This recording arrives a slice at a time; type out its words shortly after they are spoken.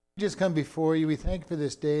just come before you. We thank you for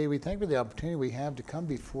this day. We thank you for the opportunity we have to come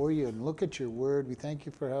before you and look at your word. We thank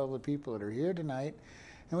you for all the people that are here tonight.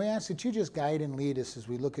 And we ask that you just guide and lead us as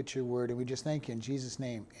we look at your word. And we just thank you in Jesus'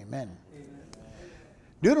 name. Amen. Amen.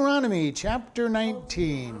 Deuteronomy chapter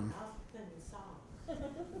 19. No,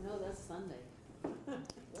 that's Sunday.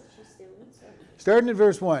 Starting at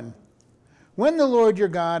verse 1. When the Lord your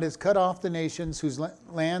God has cut off the nations whose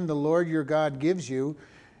land the Lord your God gives you,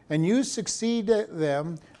 and you succeed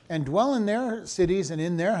them, and dwell in their cities and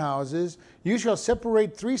in their houses, you shall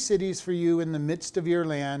separate 3 cities for you in the midst of your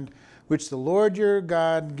land, which the Lord your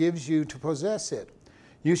God gives you to possess it.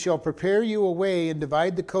 You shall prepare you a way and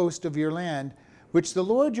divide the coast of your land, which the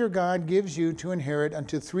Lord your God gives you to inherit,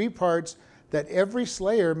 unto 3 parts, that every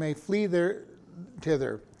slayer may flee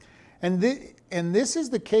thither. And this is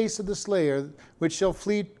the case of the slayer, which shall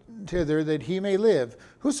flee thither, that he may live.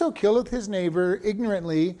 Whoso killeth his neighbor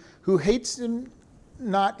ignorantly, who hates him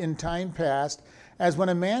not in time past, as when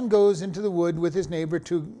a man goes into the wood with his neighbor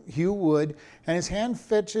to hew wood, and his hand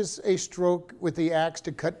fetches a stroke with the axe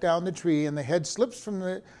to cut down the tree, and the head slips from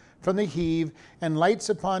the heave, and lights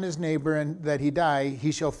upon his neighbor, and that he die,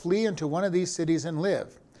 he shall flee into one of these cities and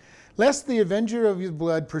live. Lest the avenger of his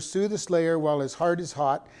blood pursue the slayer while his heart is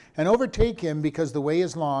hot, and overtake him because the way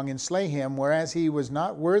is long, and slay him, whereas he was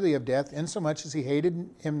not worthy of death, insomuch as he hated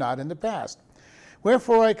him not in the past.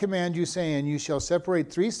 Wherefore I command you, saying, you shall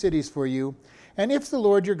separate 3 cities for you, and if the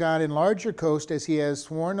Lord your God enlarge your coast, as he has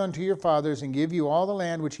sworn unto your fathers, and give you all the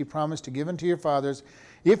land which he promised to give unto your fathers,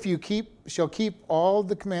 if you shall keep all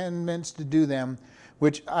the commandments to do them,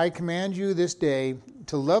 which I command you this day,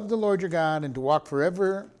 to love the Lord your God, and to walk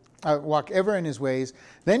ever in his ways,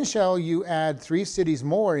 then shall you add 3 cities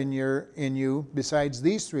more in you besides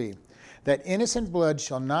these 3, that innocent blood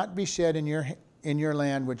shall not be shed in your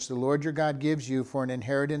land, which the Lord your God gives you for an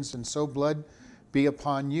inheritance, and so blood be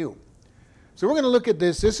upon you. So we're going to look at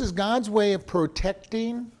this. This is God's way of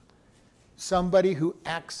protecting somebody who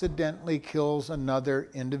accidentally kills another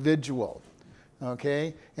individual.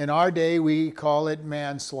 Okay? In our day, we call it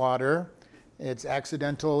manslaughter. It's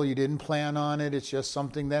accidental. You didn't plan on it. It's just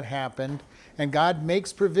something that happened. And God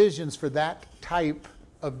makes provisions for that type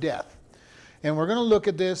of death. And we're going to look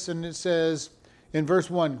at this, and it says in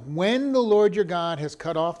verse 1, when the Lord your God has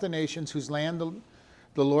cut off the nations whose land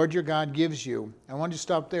the Lord your God gives you. I want to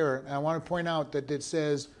stop there. I want to point out that it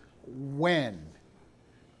says when.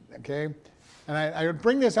 Okay? And I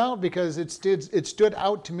bring this out because it stood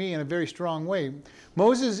out to me in a very strong way.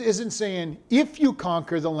 Moses isn't saying, if you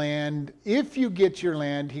conquer the land, if you get your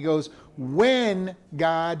land. He goes, when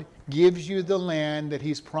God gives you the land that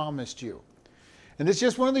he's promised you. And it's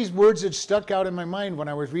just one of these words that stuck out in my mind when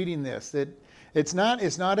I was reading this. That it's not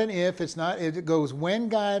an if, it goes, when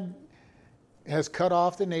God has cut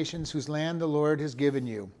off the nations whose land the Lord has given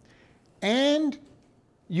you, and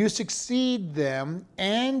you succeed them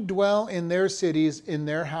and dwell in their cities, in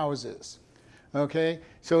their houses. Okay?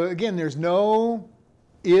 So again, there's no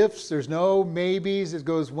ifs, there's no maybes. It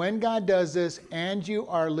goes, when God does this, and you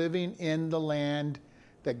are living in the land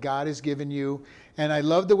that God has given you. And I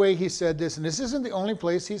love the way he said this, and this isn't the only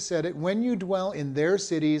place he said it, when you dwell in their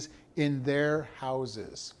cities, in their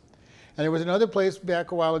houses. And there was another place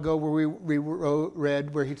back a while ago where we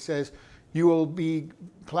read where he says, you will be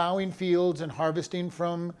plowing fields and harvesting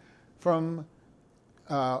from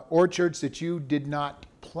orchards that you did not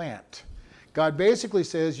plant. God basically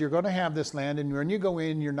says you're going to have this land, and when you go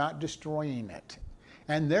in, you're not destroying it.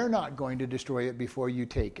 And they're not going to destroy it before you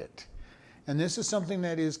take it. And this is something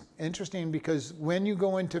that is interesting, because when you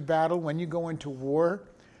go into battle, when you go into war,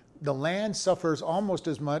 the land suffers almost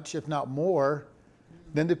as much, if not more,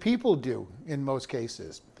 than the people do in most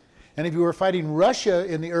cases. And if you were fighting Russia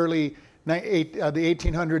in the early the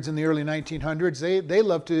 1800s and the early 1900s, they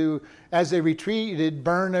loved to, as they retreated,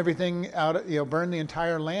 burn everything out, burn the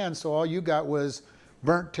entire land. So all you got was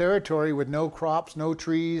burnt territory with no crops, no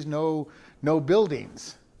trees, no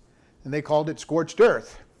buildings. And they called it scorched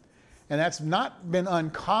earth. And that's not been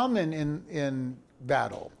uncommon in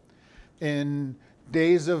battle. In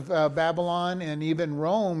days of Babylon and even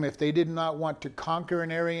Rome, if they did not want to conquer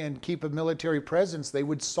an area and keep a military presence, they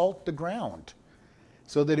would salt the ground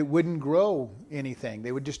so that it wouldn't grow anything.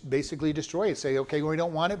 They would just basically destroy it. Say, okay, we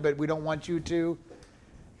don't want it, but we don't want you to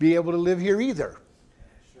be able to live here either.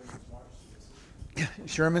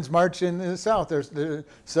 Sherman's march in the South. The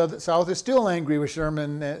South is still angry with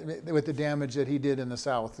Sherman with the damage that he did in the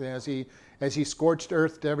South as he scorched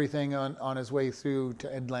earthed everything on his way through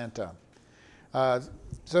to Atlanta.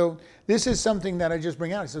 So this is something that I just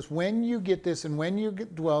bring out. It says, when you get this and when you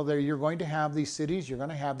dwell there, you're going to have these cities, you're going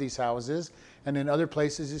to have these houses, and in other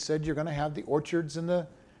places he said you're going to have the orchards and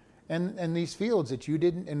and these fields that you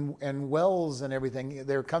didn't, and wells and everything.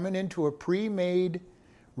 They're coming into a pre-made,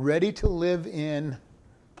 ready to live in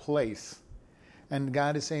place. And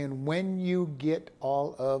God is saying, when you get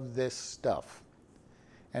all of this stuff.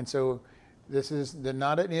 And so this is the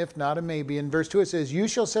not an if, not a maybe. In verse 2 it says, you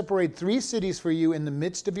shall separate 3 cities for you in the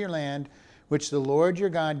midst of your land, which the Lord your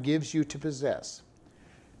God gives you to possess.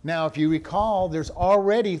 Now, if you recall, there's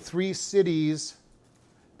already 3 cities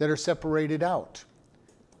that are separated out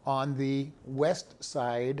on the west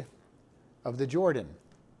side of the Jordan.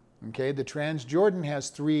 Okay, the Transjordan has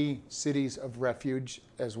 3 cities of refuge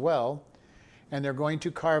as well, and they're going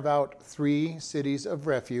to carve out 3 cities of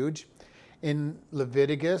refuge. In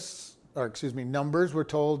Numbers, we're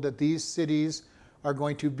told that these cities are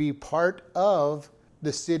going to be part of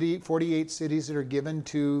the 48 cities that are given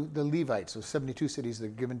to the Levites, so 72 cities that are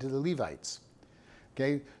given to the Levites.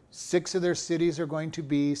 Okay, 6 of their cities are going to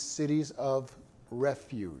be cities of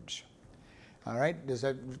refuge. All right, does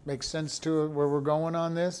that make sense to where we're going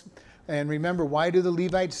on this? And remember, why do the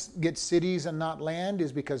Levites get cities and not land?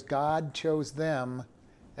 Is because God chose them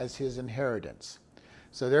as his inheritance.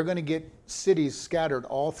 So they're going to get cities scattered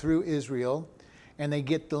all through Israel, and they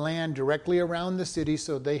get the land directly around the city,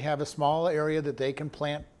 so they have a small area that they can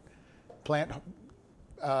plant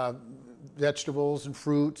vegetables and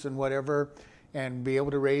fruits and whatever, and be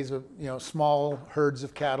able to raise small herds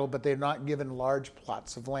of cattle, but they're not given large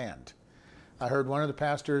plots of land. I heard one of the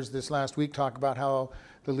pastors this last week talk about how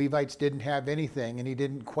the Levites didn't have anything, and he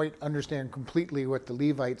didn't quite understand completely what the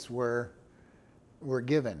Levites were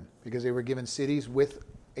given, because they were given cities with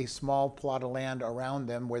a small plot of land around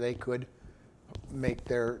them where they could make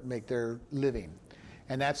their living.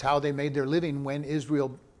 And that's how they made their living when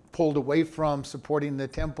Israel pulled away from supporting the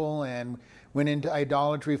temple and went into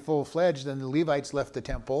idolatry full-fledged. Then the Levites left the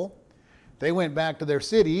temple. They went back to their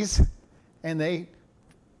cities, and they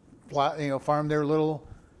farmed their little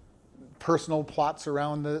personal plots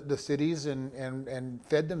around the cities and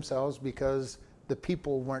fed themselves, because the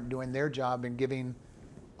people weren't doing their job in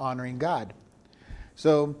honoring God.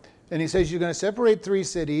 So, and he says you're going to separate 3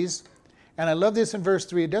 cities. And I love this in verse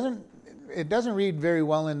 3. It doesn't read very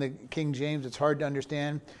well in the King James. It's hard to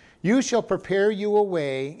understand. You shall prepare you a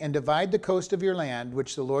way and divide the coast of your land,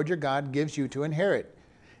 which the Lord your God gives you to inherit,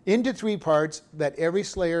 into 3 parts, that every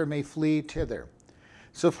slayer may flee thither.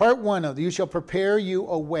 So part 1 of you shall prepare you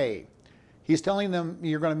a way. He's telling them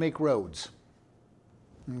you're going to make roads.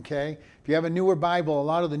 Okay? If you have a newer Bible, a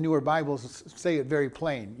lot of the newer Bibles say it very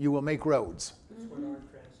plain. You will make roads. That's what our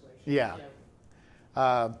translation.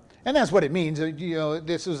 Yeah. And that's what it means.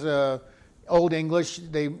 This is Old English.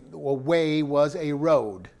 A way was a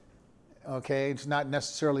road. Okay? It's not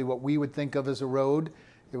necessarily what we would think of as a road.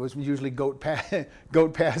 It was usually goat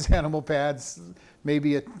paths, animal paths,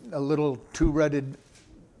 maybe a little 2-rutted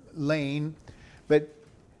lane.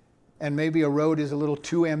 And maybe a road is a little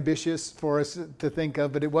too ambitious for us to think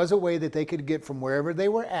of, but it was a way that they could get from wherever they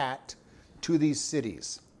were at to these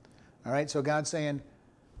cities. All right, so God's saying,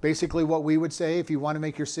 basically what we would say, if you want to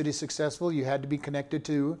make your city successful, you had to be connected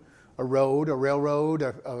to a road, a railroad,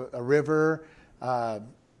 a river,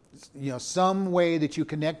 some way that you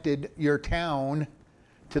connected your town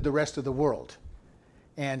to the rest of the world.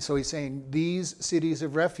 And so he's saying these cities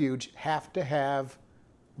of refuge have to have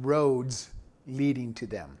roads leading to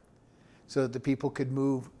them, so that the people could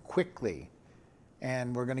move quickly.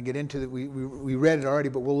 And we're going to get into that. We read it already,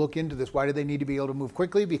 but we'll look into this. Why do they need to be able to move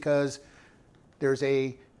quickly? Because there's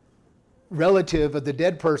a relative of the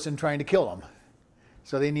dead person trying to kill them.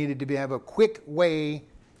 So they needed to have a quick way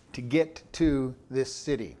to get to this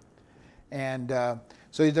city. And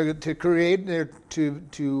so they're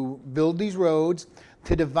to build these roads,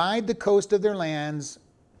 to divide the coast of their lands,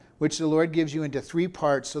 which the Lord gives you, into 3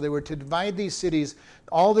 parts. So they were to divide these cities.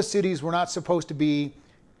 All the cities were not supposed to be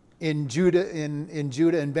in Judah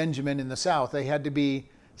and Benjamin in the south. They had to be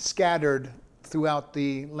scattered throughout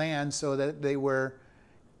the land so that they were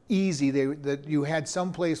easy. That you had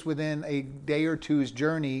some place within a day or two's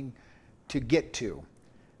journey to get to.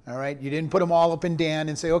 All right, you didn't put them all up in Dan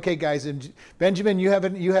and say, "Okay, guys, Benjamin, you have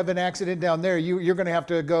an accident down there. You're going to have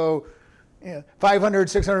to go 500,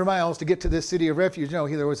 600 miles to get to this city of refuge." No,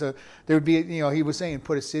 he was saying,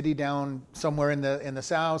 put a city down somewhere in the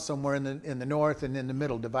south, somewhere in the north, and in the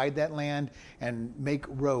middle. Divide that land and make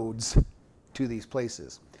roads to these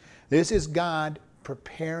places. This is God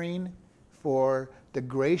preparing for the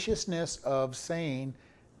graciousness of saying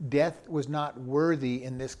death was not worthy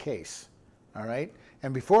in this case. All right?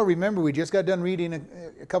 And remember, we just got done reading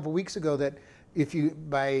a couple weeks ago that if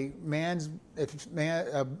a man's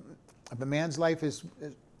life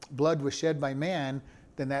blood was shed by man,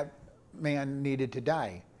 then that man needed to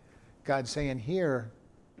die. God's saying here,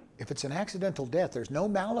 if it's an accidental death, there's no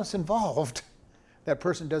malice involved, that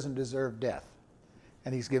person doesn't deserve death.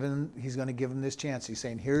 And he's going to give him this chance. He's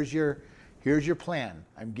saying, here's your plan.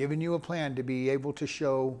 I'm giving you a plan to be able to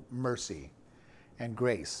show mercy and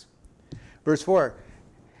grace. Verse 4,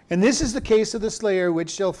 and this is the case of the slayer which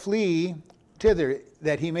shall flee thither,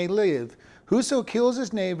 that he may live. Whoso kills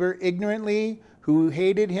his neighbor ignorantly, who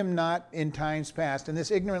hated him not in times past. And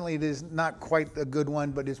this ignorantly is not quite a good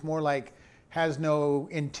one, but it's more like has no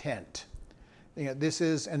intent. This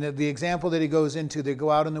is, and the example that he goes into, they go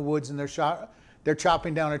out in the woods and they're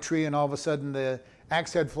chopping down a tree, and all of a sudden the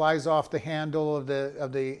axe head flies off the handle of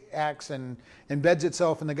the axe and embeds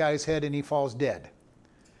itself in the guy's head, and he falls dead.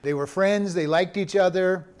 They were friends, they liked each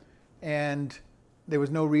other, and there was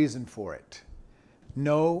no reason for it.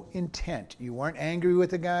 No intent. You weren't angry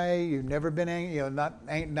with the guy. You've never been angry,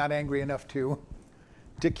 not angry enough to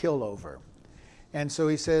kill over. And so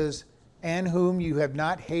he says, and whom you have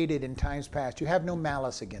not hated in times past. You have no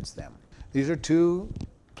malice against them. These are two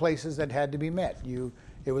places that had to be met.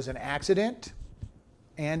 It was an accident,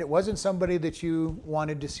 and it wasn't somebody that you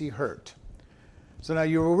wanted to see hurt. So now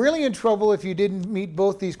you were really in trouble if you didn't meet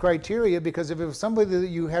both these criteria, because if it was somebody that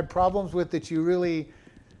you had problems with that you really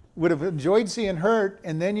would have enjoyed seeing hurt,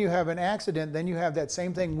 and then you have an accident, then you have that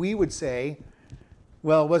same thing we would say,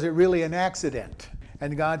 well, was it really an accident?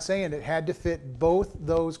 And God's saying it had to fit both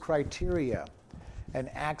those criteria, an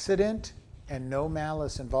accident and no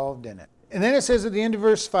malice involved in it. And then it says at the end of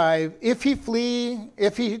verse 5, if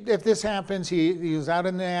this happens, he was out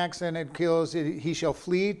in the accident, it kills, he shall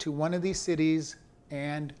flee to one of these cities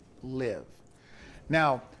and live.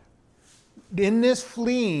 Now, in this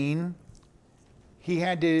fleeing, he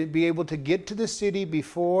had to be able to get to the city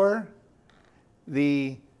before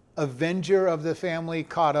the avenger of the family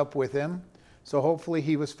caught up with him. So hopefully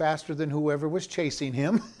he was faster than whoever was chasing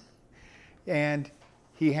him. And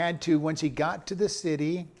he had to, once he got to the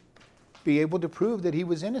city, be able to prove that he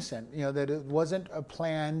was innocent, that it wasn't a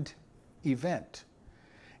planned event.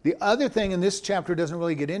 The other thing, and this chapter doesn't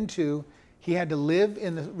really get into, he had to live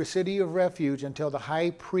in the city of refuge until the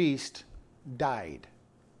high priest died.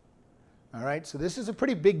 All right, so this is a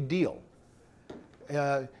pretty big deal.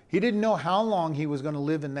 He didn't know how long he was going to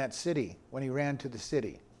live in that city when he ran to the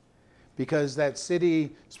city. Because that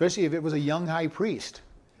city, especially if it was a young high priest,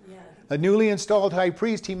 a newly installed high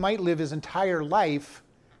priest, he might live his entire life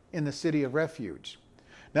in the city of refuge.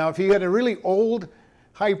 Now, if he had a really old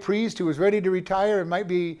high priest who was ready to retire,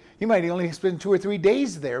 he might only spend 2 or 3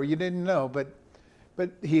 days there. You didn't know, but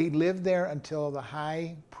he lived there until the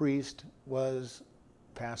high priest was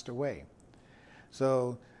passed away.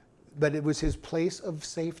 So, but it was his place of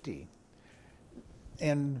safety.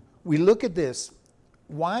 And we look at this.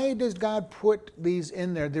 Why does God put these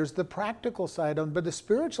in there? There's the practical side of it, but the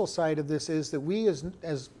spiritual side of this is that we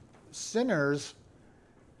as sinners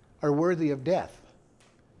are worthy of death.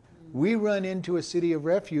 We run into a city of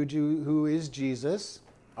refuge who is Jesus,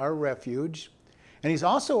 our refuge. And he's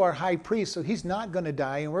also our high priest, so he's not going to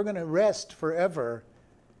die, and we're going to rest forever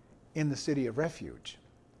in the city of refuge.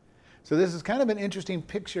 So this is kind of an interesting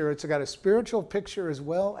picture. It's got a spiritual picture as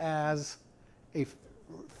well as a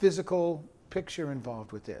physical picture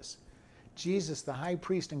involved with this. Jesus, the high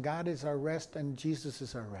priest, and God is our rest, and Jesus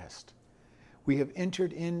is our rest. We have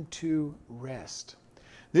entered into rest.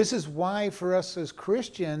 This is why for us as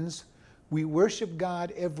Christians, we worship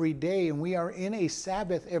God every day, and we are in a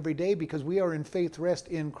Sabbath every day because we are in faith rest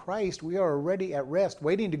in Christ. We are already at rest,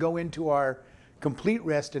 waiting to go into our complete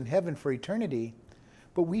rest in heaven for eternity.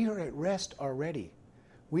 But we are at rest already.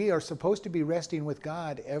 We are supposed to be resting with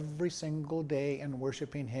God every single day and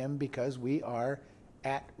worshiping Him because we are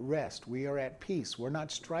at rest. We are at peace. We're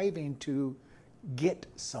not striving to get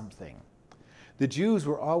something. The Jews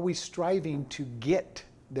were always striving to get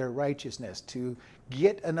their righteousness, to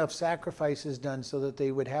get enough sacrifices done so that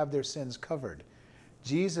they would have their sins covered.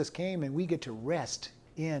 Jesus came and we get to rest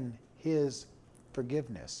in His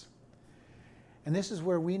forgiveness. And this is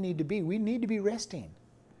where we need to be. We need to be resting.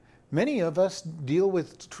 Many of us deal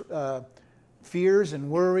with fears and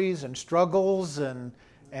worries and struggles and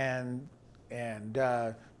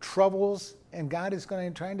troubles, and God is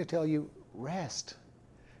trying to tell you, rest.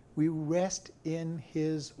 We rest in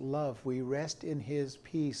His love. We rest in His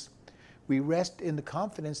peace. We rest in the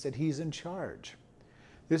confidence that He's in charge.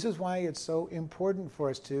 This is why it's so important for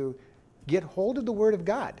us to get hold of the Word of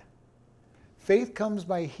God. Faith comes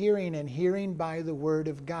by hearing, and hearing by the Word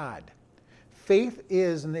of God. Faith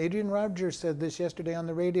is, and Adrian Rogers said this yesterday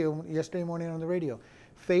morning on the radio,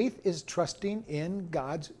 faith is trusting in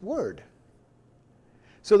God's Word.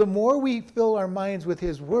 So the more we fill our minds with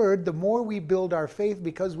His Word, the more we build our faith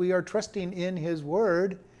because we are trusting in His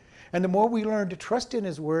Word. And the more we learn to trust in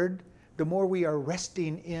His Word, the more we are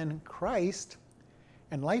resting in Christ.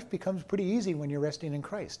 And life becomes pretty easy when you're resting in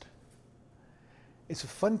Christ. It's a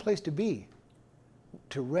fun place to be,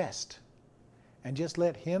 to rest, and just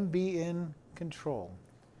let Him be in control.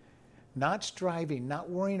 Not striving, not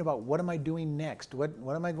worrying about what am I doing next? What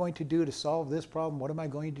am I going to do to solve this problem? What am I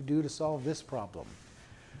going to do to solve this problem?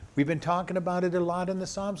 We've been talking about it a lot in the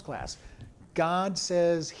Psalms class. God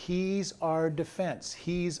says He's our defense.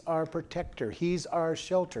 He's our protector. He's our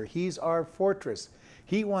shelter. He's our fortress.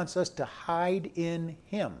 He wants us to hide in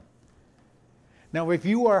Him. Now, if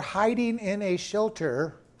you are hiding in a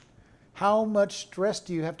shelter, how much stress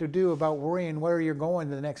do you have to do about worrying where you're going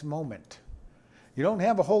the next moment? You don't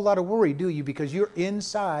have a whole lot of worry, do you? Because you're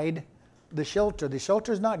inside the shelter. The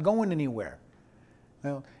shelter's not going anywhere.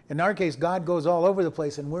 Well, in our case, God goes all over the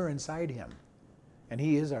place and we're inside Him. And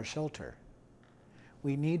He is our shelter.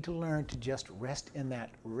 We need to learn to just rest in that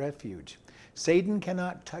refuge. Satan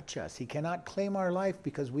cannot touch us. He cannot claim our life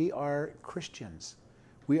because we are Christians.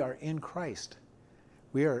 We are in Christ.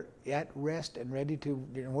 We are at rest and ready to,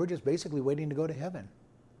 we're just basically waiting to go to heaven.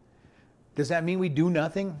 Does that mean we do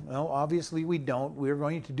nothing? Well, obviously we don't. We're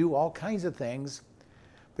going to do all kinds of things.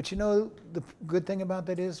 But the good thing about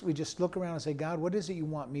that is we just look around and say, God, what is it you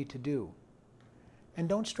want me to do? And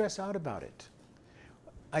don't stress out about it.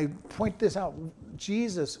 I point this out.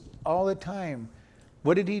 Jesus, all the time,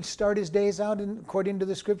 what did He start His days out in, according to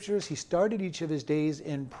the Scriptures? He started each of His days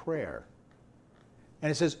in prayer. And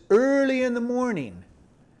it says early in the morning.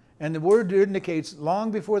 And the word indicates long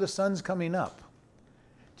before the sun's coming up.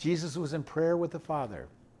 Jesus was in prayer with the Father.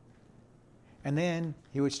 And then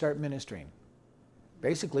He would start ministering,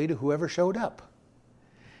 basically to whoever showed up.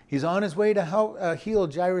 He's on His way to help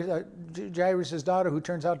heal Jairus' daughter, who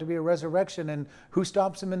turns out to be a resurrection. And who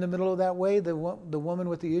stops Him in the middle of that way? The woman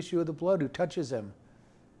with the issue of the blood who touches Him.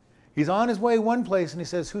 He's on His way one place and He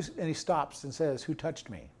says, and He stops and says, who touched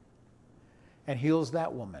me? And heals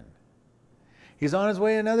that woman. He's on His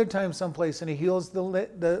way another time someplace and He heals the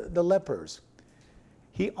lepers.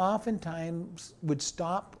 He oftentimes would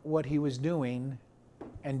stop what He was doing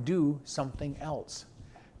and do something else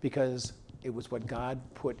because it was what God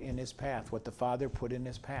put in His path, what the Father put in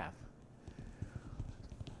His path.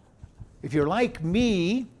 If you're like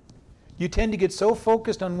me, you tend to get so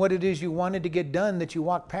focused on what it is you wanted to get done that you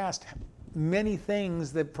walk past many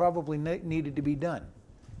things that probably needed to be done.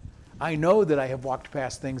 I know that I have walked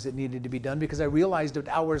past things that needed to be done because I realized it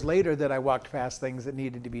hours later that I walked past things that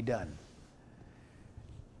needed to be done.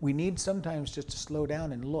 We need sometimes just to slow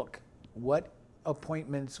down and look. What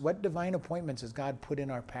divine appointments has God put in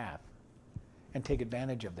our path? And take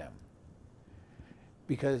advantage of them.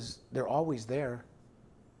 Because they're always there.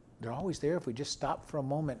 They're always there if we just stop for a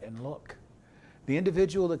moment and look. The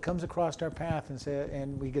individual that comes across our path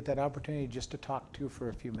and we get that opportunity just to talk to for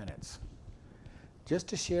a few minutes. Just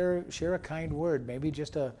to share a kind word. Maybe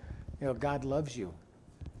just God loves you.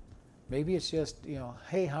 Maybe it's just,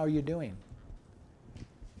 hey, how are you doing?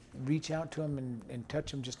 Reach out to Him and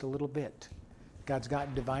touch Him just a little bit. God's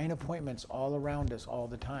got divine appointments all around us all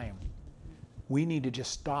the time. We need to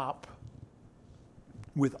just stop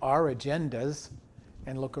with our agendas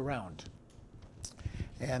and look around.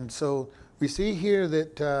 And so we see here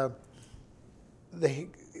that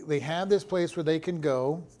they have this place where they can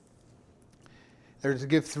go. They're to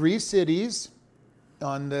give 3 cities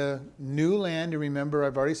on the new land. And remember,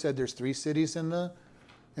 I've already said there's 3 cities in the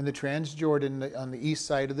Transjordan, on the east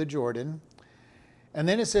side of the Jordan. And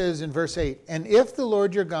then it says in verse 8, and if the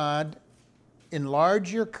Lord your God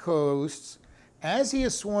enlarge your coasts, as He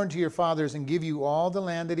has sworn to your fathers, and give you all the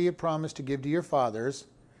land that He had promised to give to your fathers,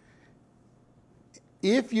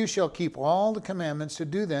 if you shall keep all the commandments to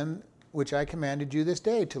do them, which I commanded you this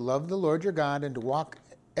day, to love the Lord your God and to walk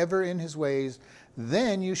ever in His ways,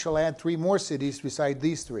 then you shall add 3 more cities beside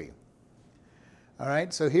these 3. All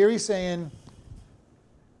right, so here He's saying,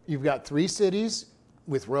 you've got 3 cities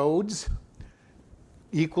with roads,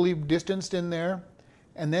 equally distanced in there.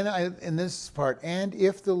 And then in this part, and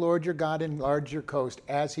if the Lord your God enlarge your coast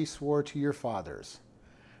as He swore to your fathers.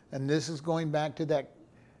 And this is going back to that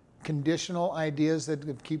conditional ideas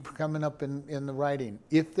that keep coming up in the writing.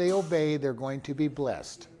 If they obey, they're going to be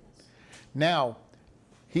blessed. Now,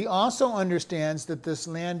 He also understands that this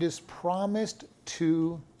land is promised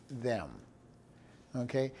to them.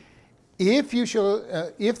 Okay? If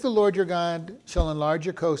the Lord your God shall enlarge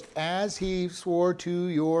your coast as He swore to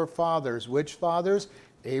your fathers. Which fathers?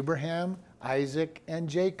 Abraham, Isaac, and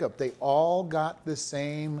Jacob. They all got the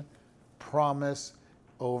same promise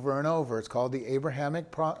over and over. It's called the Abrahamic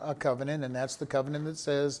covenant, and that's the covenant that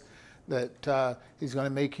says that he's going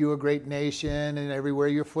to make you a great nation, and everywhere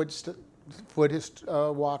your foot is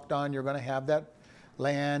walked on, you're going to have that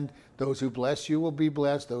land. Those who bless you will be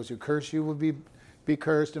blessed. Those who curse you will be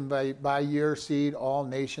cursed, and by your seed all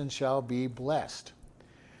nations shall be blessed.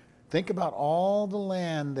 Think about all the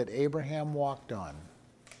land that Abraham walked on.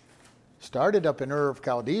 Started up in Ur of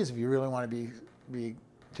Chaldees, if you really want to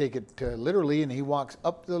take it literally, and he walks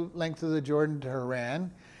up the length of the Jordan to Haran.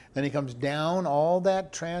 Then he comes down all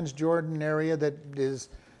that Transjordan area that is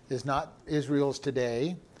not Israel's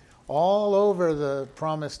today, all over the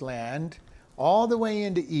Promised Land, all the way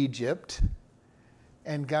into Egypt.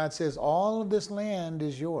 And God says, all of this land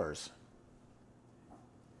is yours.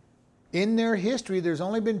 In their history, there's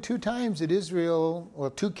only been 2 times that Israel, or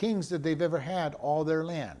 2 kings that they've ever had all their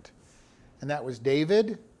land. And that was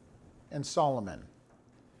David and Solomon.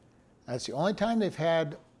 That's the only time they've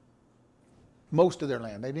had most of their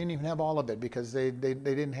land. They didn't even have all of it because they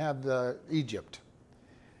didn't have Egypt.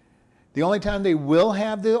 The only time they will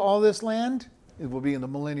have all this land, it will be in the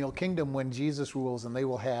millennial kingdom when Jesus rules, and they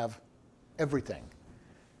will have everything.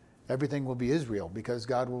 Everything will be Israel because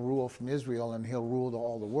God will rule from Israel and he'll rule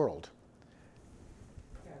all the world.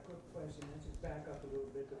 Yeah, quick question. Let's just back up a little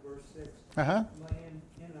bit to verse 6. Uh-huh. My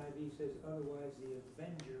NIV says, otherwise the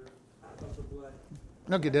avenger of the blood.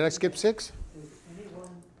 Okay, did I skip 6? Does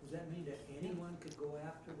that mean that anyone could go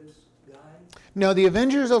after this guy? No, the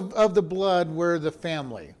avengers of the blood were the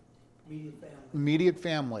family. Immediate family. Immediate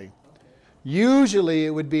family. Okay. Usually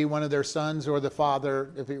it would be one of their sons or the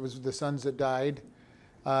father, if it was the sons that died.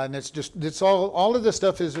 And it's all of this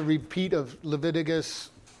stuff is a repeat of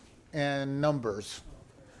Leviticus and Numbers,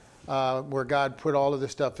 where God put all of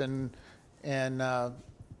this stuff in. And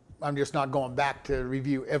I'm just not going back to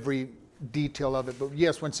review every detail of it. But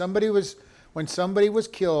yes, when somebody was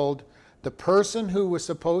killed, the person who was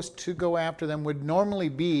supposed to go after them would normally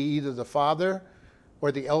be either the father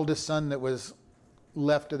or the eldest son that was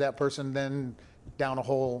left of that person, then down a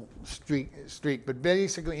whole street. But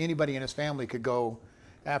basically anybody in his family could go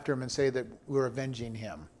after him and say that we're avenging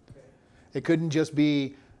him. Okay. It couldn't just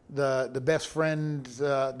be the best friend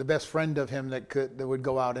of him that would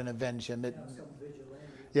go out and avenge him. It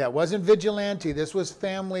wasn't vigilante. This was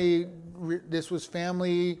family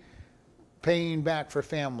paying back for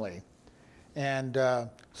family. And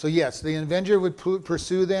so yes, the avenger would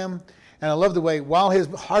pursue them. And I love the way, while his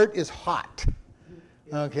heart is hot,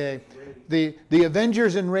 okay, the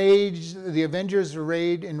Avengers enraged, and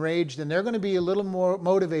they're going to be a little more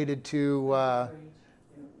motivated to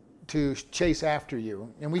chase after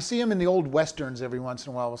you. And we see them in the old westerns every once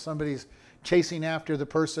in a while, where somebody's chasing after the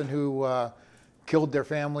person who killed their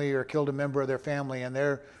family or killed a member of their family,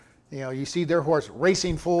 and you see their horse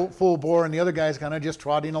racing full bore, and the other guy's kind of just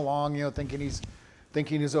trotting along, thinking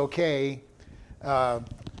he's okay.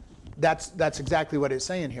 That's exactly what it's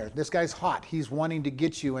saying here. This guy's hot. He's wanting to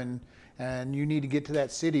get you, and you need to get to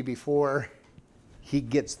that city before he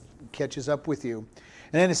catches up with you.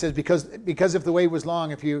 And then it says, because if the way was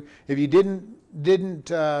long, if you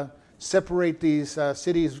didn't separate these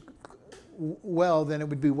cities well, then it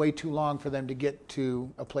would be way too long for them to get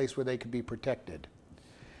to a place where they could be protected.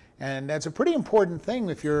 And that's a pretty important thing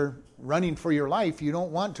if you're running for your life. You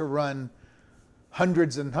don't want to run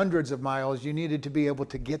hundreds and hundreds of miles. You needed to be able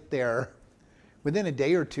to get there within a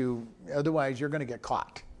day or two. Otherwise, you're going to get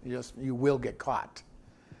caught. You will get caught.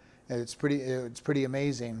 And it's pretty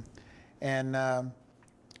amazing. And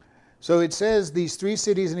so it says these 3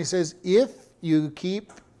 cities, and he says, if you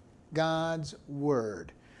keep God's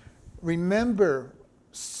word. Remember,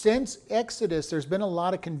 since Exodus, there's been a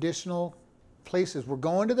lot of conditional places. We're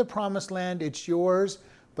going to the promised land. It's yours,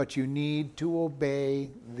 but you need to obey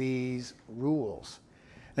these rules.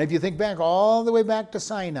 And if you think back all the way back to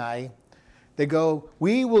Sinai, they go,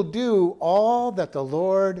 we will do all that the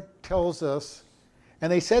Lord tells us.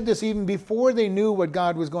 And they said this even before they knew what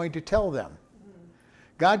God was going to tell them.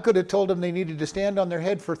 God could have told them they needed to stand on their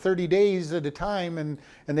head for 30 days at a time, and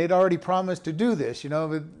they'd already promised to do this,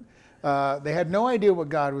 But they had no idea what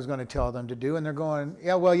God was going to tell them to do, and they're going,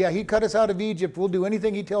 he cut us out of Egypt. We'll do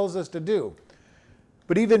anything he tells us to do.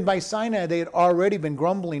 But even by Sinai, they had already been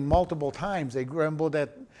grumbling multiple times. They grumbled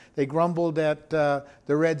at the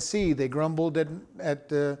Red Sea. They grumbled at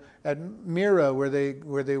Merah, where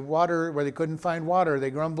they couldn't find water.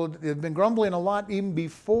 They've been grumbling a lot even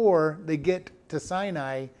before they get to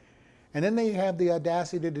Sinai, and then they have the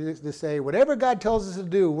audacity to say, whatever God tells us to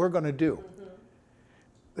do, we're going to do. Mm-hmm.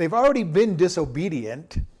 They've already been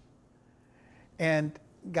disobedient, and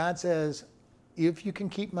God says, if you can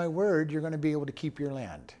keep my word, you're going to be able to keep your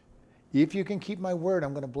land. If you can keep my word,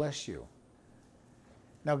 I'm going to bless you.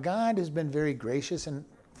 Now, God has been very gracious and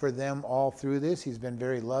for them all through this. He's been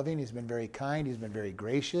very loving. He's been very kind. He's been very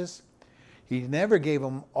gracious. He never gave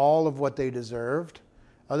them all of what they deserved.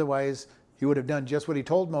 Otherwise, he would have done just what he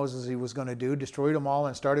told Moses he was going to do, destroyed them all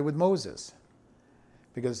and started with Moses.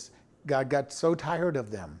 Because God got so tired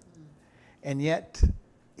of them. And yet,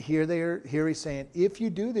 here he's saying, if you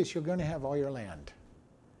do this, you're going to have all your land.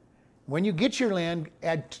 When you get your land,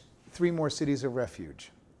 add 3 more cities of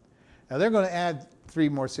refuge. Now, they're going to add 3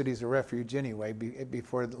 more cities of refuge anyway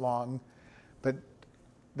before long. But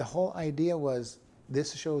the whole idea was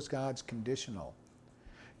this shows God's conditional.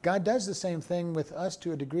 God does the same thing with us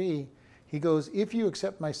to a degree. He goes, if you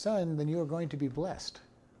accept my son, then you are going to be blessed.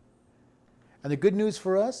 And the good news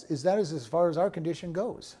for us is that is as far as our condition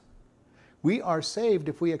goes. We are saved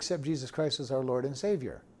if we accept Jesus Christ as our Lord and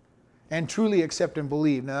Savior. And truly accept and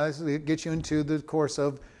believe. Now, this gets you into the course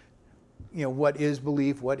of, what is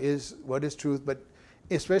belief, what is truth. But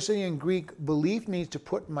especially in Greek, belief means to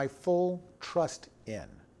put my full trust in.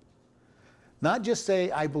 Not just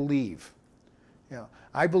say, I believe.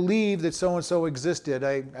 I believe that so-and-so existed.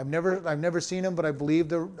 I've never seen him, but I believe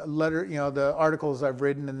the letter, the articles I've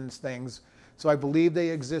written and things. So I believe they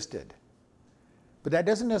existed. But that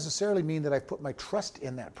doesn't necessarily mean that I've put my trust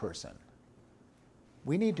in that person.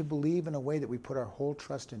 We need to believe in a way that we put our whole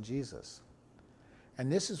trust in Jesus.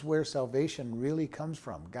 And this is where salvation really comes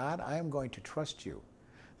from. God, I am going to trust you.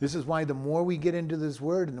 This is why the more we get into this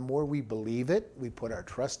word and the more we believe it, we put our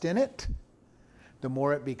trust in it, the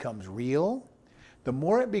more it becomes real. The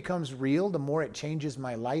more it becomes real, the more it changes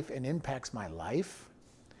my life and impacts my life,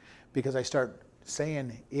 because I start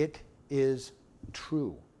saying it is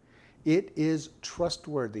true. It is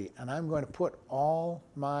trustworthy, and I'm going to put all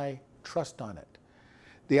my trust on it.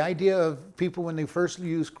 The idea of people when they first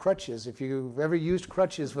use crutches, if you've ever used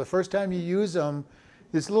crutches, the first time you use them,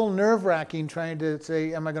 it's a little nerve-wracking trying to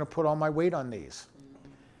say, am I going to put all my weight on these?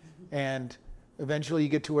 And eventually you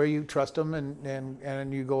get to where you trust them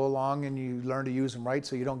and you go along and you learn to use them right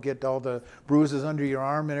so you don't get all the bruises under your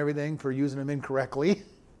arm and everything for using them incorrectly.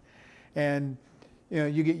 And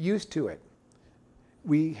you get used to it.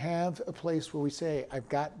 We have a place where we say, I've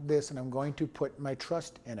got this and I'm going to put my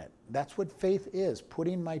trust in it. That's what faith is,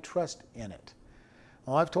 putting my trust in it.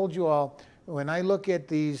 Well, I've told you all, when I look at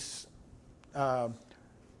these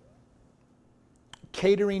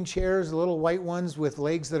catering chairs, the little white ones with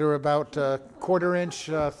legs that are about a quarter-inch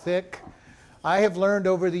thick, I have learned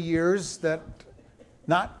over the years that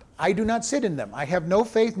I do not sit in them. I have no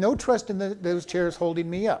faith, no trust in those chairs holding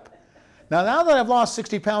me up. Now that I've lost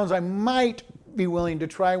 60 pounds, I might be willing to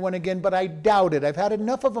try one again, but I doubt it. I've had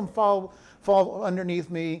enough of them fall underneath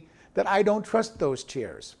me that I don't trust those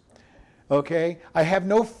chairs. Okay? I have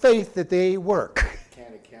no faith that they work.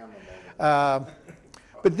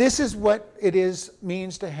 But this is what it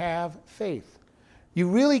means to have faith. You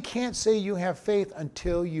really can't say you have faith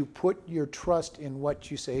until you put your trust in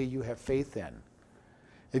what you say you have faith in.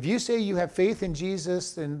 If you say you have faith in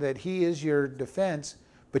Jesus and that he is your defense,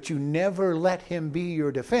 but you never let him be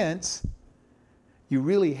your defense, you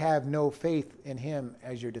really have no faith in him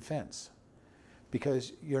as your defense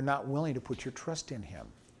because you're not willing to put your trust in him.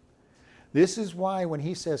 This is why when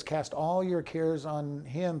he says, cast all your cares on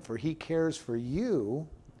him, for he cares for you,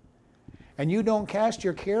 and you don't cast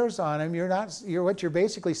your cares on him, what you're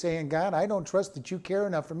basically saying, God, I don't trust that you care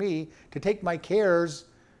enough for me to take my cares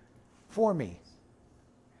for me.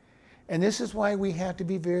 And this is why we have to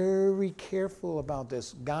be very careful about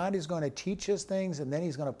this. God is going to teach us things, and then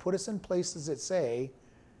he's going to put us in places that say,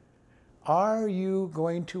 are you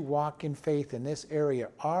going to walk in faith in this area?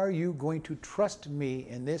 Are you going to trust me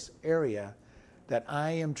in this area that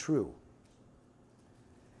I am true?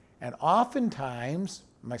 And oftentimes,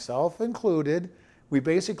 myself included, we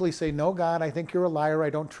basically say, no, God, I think you're a liar.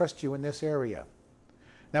 I don't trust you in this area.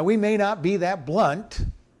 Now, we may not be that blunt.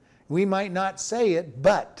 We might not say it,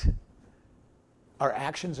 but our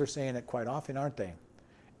actions are saying it quite often, aren't they?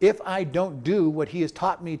 If I don't do what he has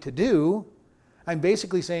taught me to do, I'm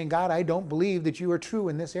basically saying, God, I don't believe that you are true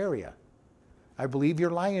in this area. I believe you're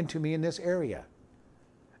lying to me in this area.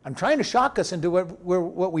 I'm trying to shock us into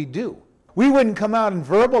what we do. We wouldn't come out and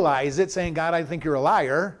verbalize it saying, God, I think you're a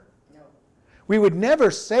liar. No. We would never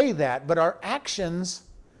say that, but our actions,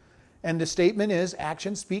 and the statement is,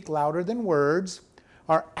 actions speak louder than words.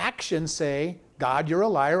 Our actions say, God, you're a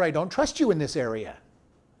liar. I don't trust you in this area.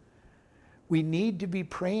 We need to be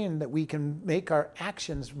praying that we can make our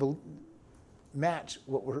actions match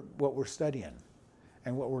what we're studying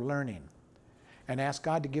and what we're learning, and ask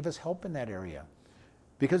God to give us help in that area.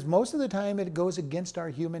 Because most of the time it goes against our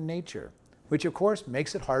human nature. which of course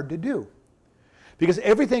makes it hard to do. Because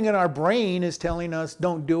everything in our brain is telling us,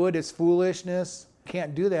 don't do it, it's foolishness,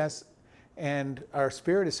 can't do this. And our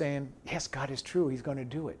spirit is saying, yes, God is true, he's going to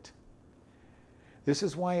do it. This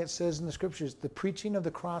is why it says in the scriptures, the preaching of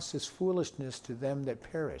the cross is foolishness to them that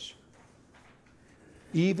perish.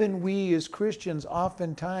 Even we as Christians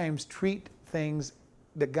oftentimes treat things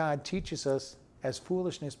that God teaches us as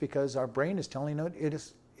foolishness because our brain is telling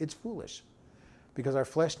us it's foolish. Because our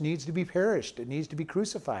flesh needs to be perished. It needs to be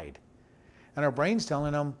crucified. And our brain's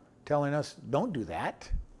telling us, don't do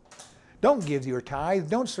that. Don't give your tithe.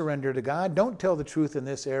 Don't surrender to God. Don't tell the truth in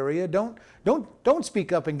this area. Don't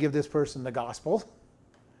speak up and give this person the gospel.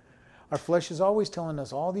 Our flesh is always telling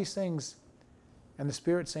us all these things. And the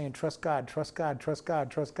Spirit's saying, trust God, trust God, trust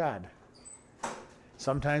God, trust God.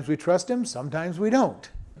 Sometimes we trust him, sometimes we don't.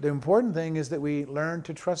 The important thing is that we learn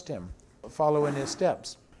to trust him, follow in his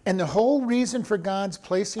steps. And the whole reason for God's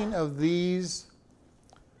placing of these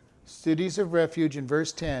cities of refuge in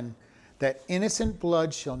verse 10, that innocent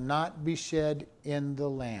blood shall not be shed in the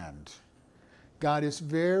land. God is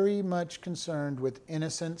very much concerned with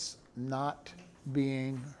innocents not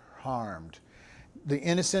being harmed. The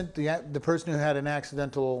innocent, the person who had an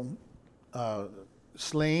accidental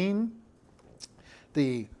slaying,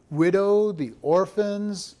 the widow, the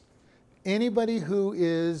orphans, anybody who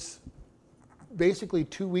is basically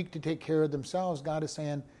too weak to take care of themselves, God is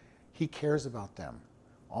saying he cares about them.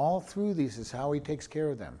 All through these is how he takes care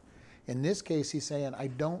of them. In this case, he's saying, I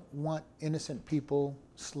don't want innocent people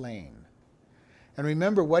slain. And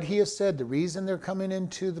remember what he has said, the reason they're coming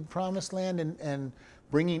into the promised land and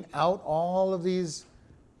bringing out all of these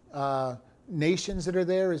nations that are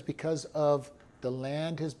there is because of the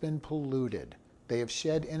land has been polluted. They have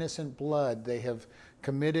shed innocent blood. They have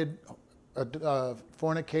committed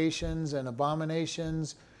fornications and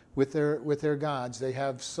abominations with their gods. They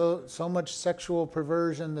have so much sexual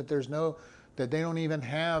perversion that that they don't even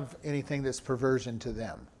have anything that's perversion to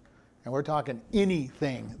them. And we're talking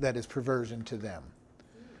anything that is perversion to them.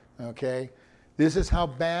 Okay? This is how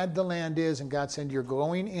bad the land is, and God said, you're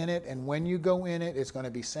going in it, and when you go in it, it's going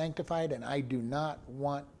to be sanctified, and I do not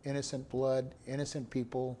want innocent blood, innocent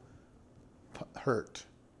people hurt.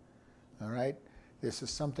 All right? This is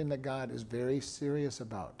something that God is very serious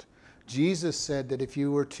about. Jesus said that if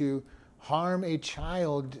you were to harm a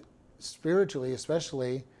child spiritually,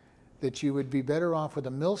 especially, that you would be better off with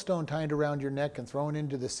a millstone tied around your neck and thrown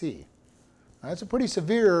into the sea. Now, that's a pretty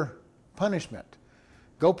severe punishment.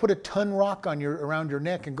 Go put a ton rock around your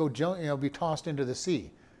neck and go be tossed into the sea.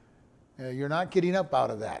 You're not getting up out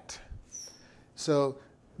of that. So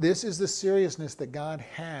this is the seriousness that God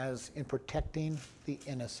has in protecting the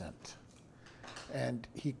innocent. And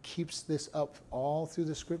he keeps this up all through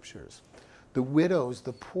the scriptures. The widows,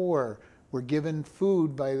 the poor, were given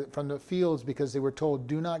food from the fields because they were told,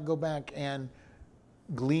 do not go back and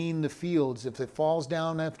glean the fields. If it falls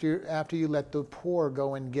down after you, let the poor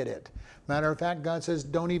go and get it. Matter of fact, God says,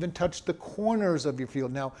 don't even touch the corners of your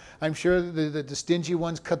field. Now, I'm sure that the stingy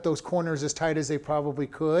ones cut those corners as tight as they probably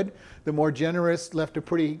could. The more generous left a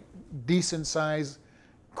pretty decent size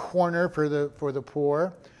corner for the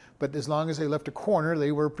poor. But as long as they left a corner,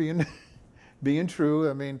 they were being true.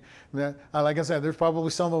 I mean, like I said, there's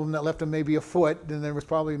probably some of them that left them maybe a foot, and there was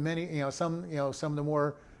probably many, some of the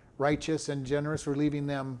more righteous and generous were leaving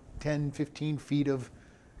them 10, 15 feet of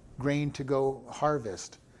grain to go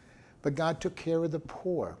harvest. But God took care of the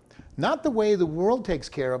poor. Not the way the world takes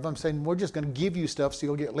care of them, saying, we're just going to give you stuff so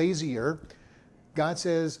you'll get lazier. God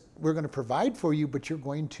says, we're going to provide for you, but you're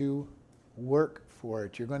going to work for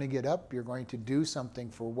it. You're going to get up. You're going to do something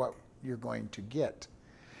for what you're going to get.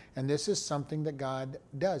 And this is something that God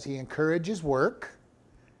does. He encourages work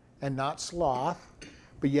and not sloth,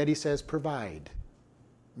 but yet he says provide.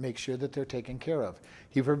 Make sure that they're taken care of.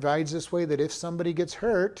 He provides this way that if somebody gets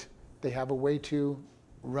hurt, they have a way to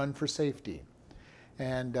run for safety.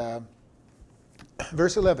 And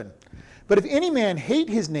verse 11, but if any man hate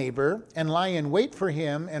his neighbor and lie in wait for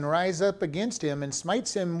him and rise up against him and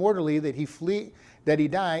smites him mortally that he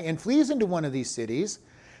die and flees into one of these cities,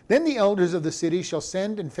 then the elders of the city shall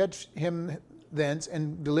send and fetch him thence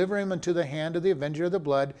and deliver him into the hand of the avenger of the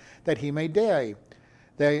blood, that he may die.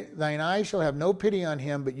 Thine eye shall have no pity on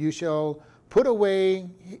him, but you shall put away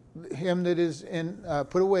him that is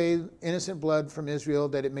put away innocent blood from Israel,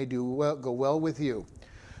 that it may go well with you.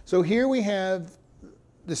 So here we have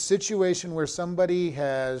the situation where somebody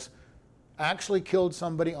has actually killed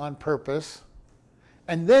somebody on purpose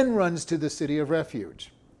and then runs to the city of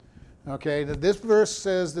refuge. Okay, this verse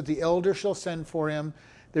says that the elder shall send for him.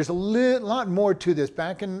 There's a lot more to this.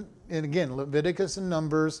 Back in again, Leviticus and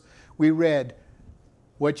Numbers, we read,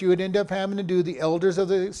 what you would end up having to do, the elders of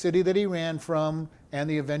the city that he ran from and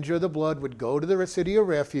the avenger of the blood would go to the city of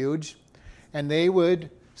refuge, and they would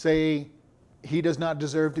say, he does not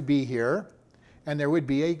deserve to be here. And there would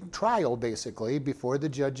be a trial, basically, before the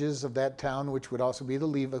judges of that town, which would also be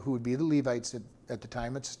who would be the Levites at the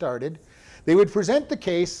time it started. They would present the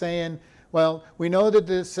case saying, well, we know that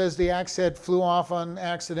this says the axe head flew off on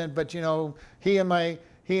accident, but the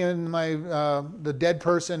dead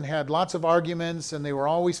person had lots of arguments, and they were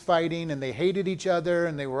always fighting, and they hated each other,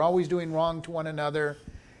 and they were always doing wrong to one another.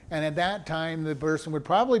 And at that time, the person would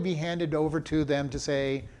probably be handed over to them to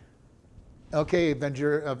say, okay,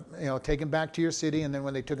 avenger, take him back to your city. And then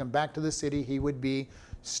when they took him back to the city, he would be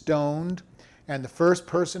stoned. And the first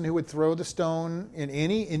person who would throw the stone in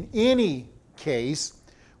any case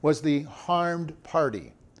was the harmed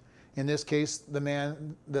party. In this case,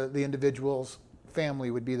 the individual's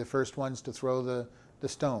family would be the first ones to throw the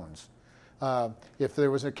stones. If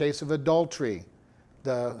there was a case of adultery,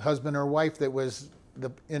 the husband or wife that was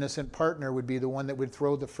the innocent partner would be the one that would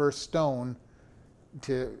throw the first stone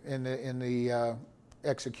in the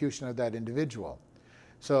execution of that individual.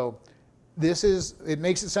 So it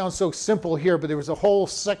makes it sound so simple here, but there was a whole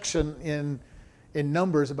section in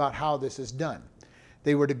Numbers about how this is done.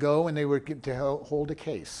 They were to go and they were to hold a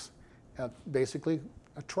case, basically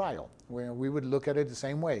a trial, where we would look at it the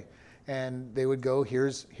same way. And they would go,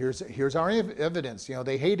 here's our evidence.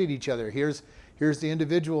 They hated each other. Here's the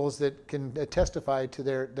individuals that can testify to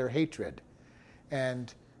their hatred.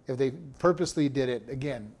 And if they purposely did it,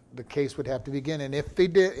 again, the case would have to begin. And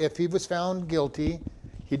if he was found guilty,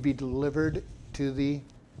 he'd be delivered to the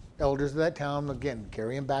elders of that town. Again,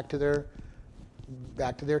 carry him back to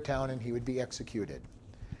their town, and he would be executed.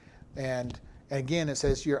 And again, it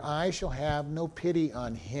says, your eye shall have no pity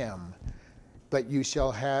on him, but you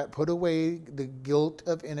shall put away the guilt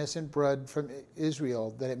of innocent blood from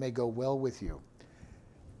Israel, that it may go well with you.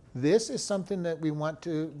 This is something that we want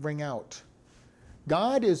to bring out.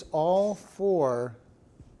 God is all for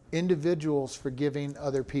individuals forgiving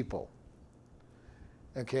other people.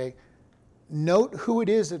 Okay? Note who it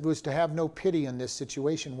is that was to have no pity in this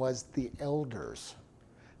situation was the elders,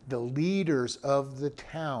 the leaders of the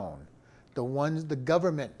town, the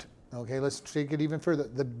government. Okay, let's take it even further.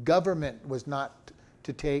 The government was not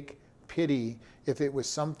to take pity if it was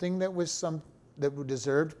something that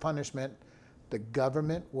deserved punishment. The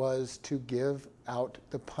government was to give out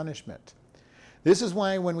the punishment. This is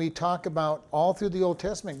why when we talk about all through the Old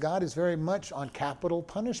Testament, God is very much on capital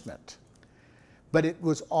punishment. But it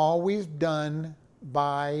was always done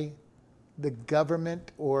by the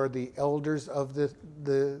government or the elders of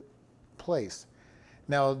the place.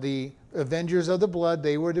 Now, the avengers of the blood,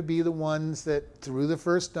 they were to be the ones that threw the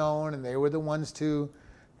first stone, and they were the ones to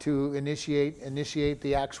initiate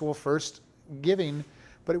the actual first giving.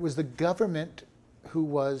 But it was the government who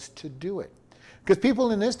was to do it. Because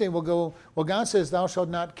people in this day will go, well, God says, thou shalt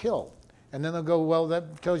not kill. And then they'll go, well,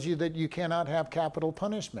 that tells you that you cannot have capital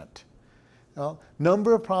punishment. Well,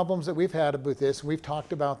 number of problems that we've had with this, we've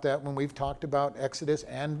talked about that when we've talked about Exodus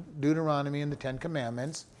and Deuteronomy and the Ten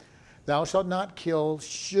Commandments. Thou shalt not kill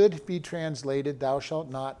should be translated, thou shalt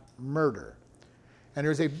not murder. And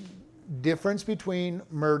there's a difference between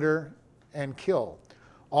murder and kill.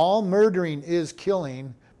 All murdering is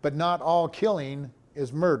killing, but not all killing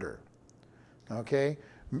is murder. Okay?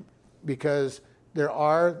 Because there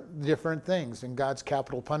are different things. And God's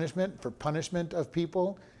capital punishment for punishment of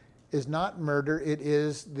people is not murder. It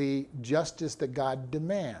is the justice that God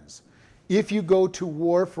demands. If you go to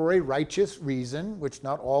war for a righteous reason, which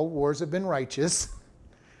not all wars have been righteous,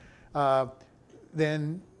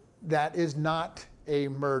 then that is not a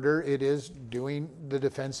murder. It is doing the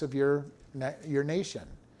defense of your nation.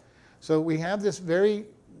 So we have this very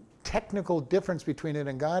technical difference between it,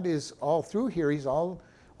 and God is all through here. He's all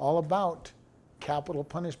about capital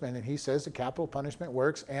punishment, and he says the capital punishment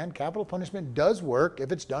works, and capital punishment does work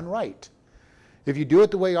if it's done right. If you do it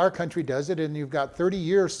the way our country does it, and you've got 30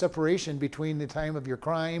 years separation between the time of your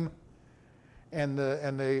crime and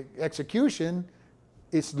the execution,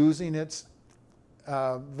 it's losing its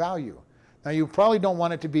value. Now, you probably don't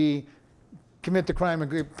want it to be commit the crime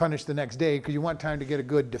and get punished the next day, because you want time to get a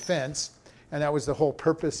good defense. And that was the whole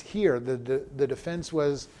purpose here. The defense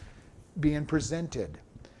was being presented.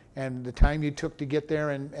 And the time you took to get there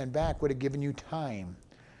and back would have given you time.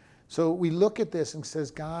 So we look at this and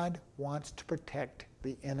says, God wants to protect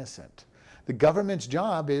the innocent. The government's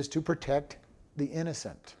job is to protect the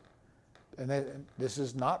innocent. And this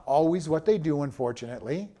is not always what they do,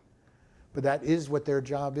 unfortunately. But that is what their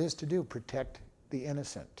job is to do, protect the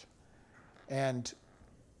innocent. And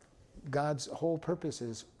God's whole purpose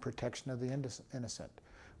is protection of the innocent.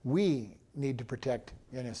 We need to protect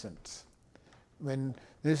innocents.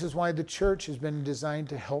 This is why the church has been designed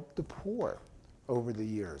to help the poor over the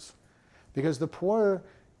years. Because the poor,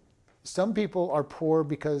 some people are poor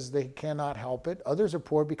because they cannot help it. Others are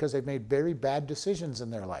poor because they've made very bad decisions in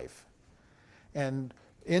their life. And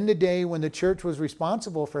in the day when the church was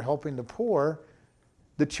responsible for helping the poor,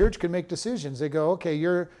 the church could make decisions. They go, okay,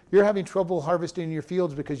 you're having trouble harvesting your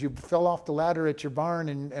fields because you fell off the ladder at your barn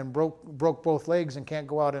and broke both legs and can't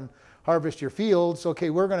go out and harvest your fields.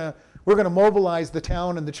 Okay, we're gonna mobilize the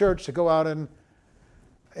town and the church to go out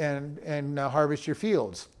and harvest your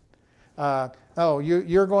fields.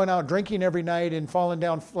 You're going out drinking every night and falling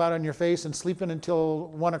down flat on your face and sleeping until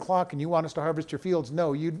 1 o'clock, and you want us to harvest your fields?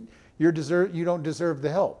 No, you don't deserve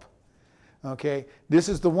the help. Okay, this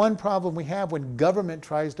is the one problem we have when government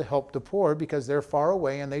tries to help the poor, because they're far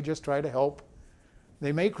away and they just try to help.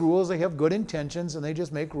 They make rules. They have good intentions, and they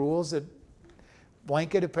just make rules that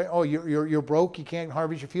blanket. Oh, you're broke. You can't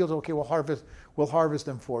harvest your fields. Okay, we'll harvest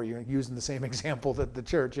them for you. Using the same example that the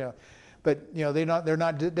church. But they're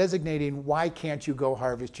not designating why can't you go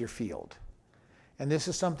harvest your field. And this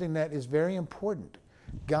is something that is very important.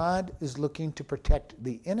 God is looking to protect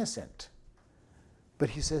the innocent. But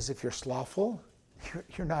he says if you're slothful,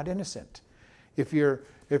 you're not innocent. If you're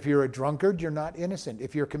a drunkard, you're not innocent.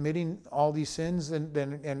 If you're committing all these sins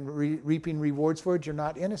and reaping rewards for it, you're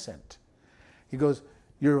not innocent. He goes,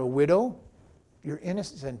 you're a widow, you're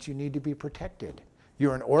innocent, you need to be protected.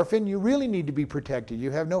 You're an orphan, you really need to be protected. You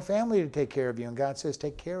have no family to take care of you, and God says,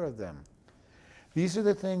 take care of them. These are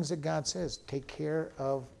the things that God says, take care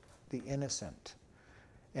of the innocent.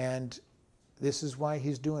 And this is why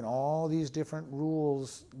he's doing all these different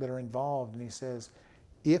rules that are involved. And he says,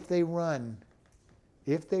 if they run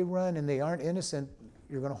and they aren't innocent,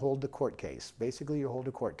 you're going to hold the court case. Basically, you hold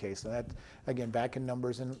a court case. And that, again, back in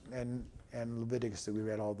Numbers and Leviticus, that we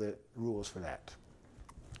read all the rules for that.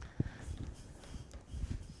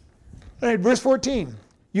 All right, verse 14.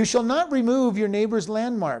 You shall not remove your neighbor's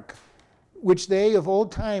landmark, which they of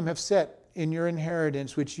old time have set in your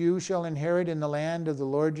inheritance, which you shall inherit in the land of the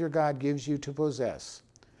Lord your God gives you to possess.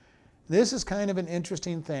 This is kind of an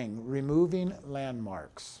interesting thing, removing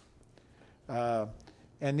landmarks.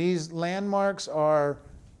 And these landmarks are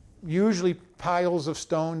usually piles of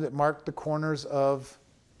stone that mark the corners of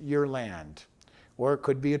your land. Or it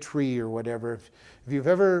could be a tree or whatever. If you've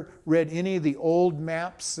ever read any of the old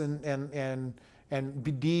maps and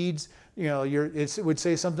deeds, it would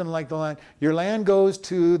say something like the line, your land goes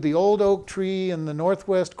to the old oak tree in the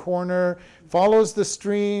northwest corner, follows the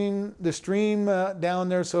stream down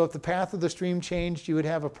there, so if the path of the stream changed, you would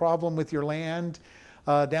have a problem with your land,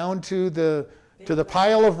 down to the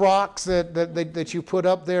pile of rocks that you put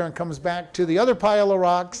up there and comes back to the other pile of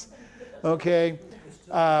rocks. Okay.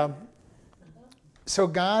 So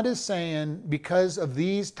God is saying, because of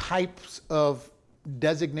these types of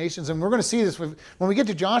designations, and we're going to see this when we get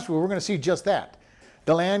to Joshua, we're going to see just that.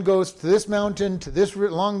 The land goes to this mountain, to this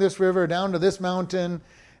along this river, down to this mountain.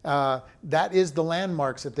 That is the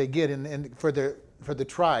landmarks that they get for the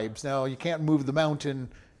tribes. Now you can't move the mountain,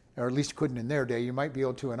 or at least you couldn't in their day. You might be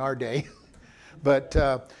able to in our day,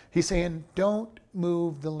 but he's saying, don't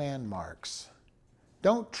move the landmarks.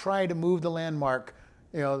 Don't try to move the landmark.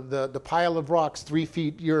 The pile of rocks 3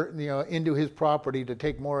 feet into his property to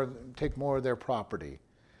take more of their property.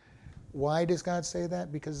 Why does God say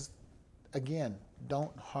that? Because, again,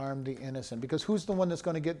 don't harm the innocent. Because who's the one that's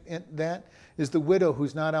going to get that? Is the widow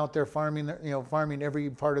who's not out there farming every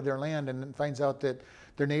part of their land, and then finds out that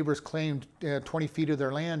their neighbors claimed 20 feet of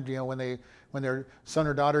their land. When their son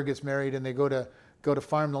or daughter gets married and they go to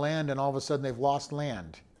farm the land, and all of a sudden they've lost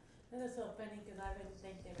land. And it's so funny because I didn't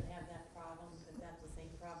think they would have that problem, but that's the same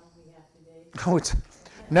problem we have today. Oh, it's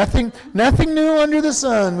nothing new under the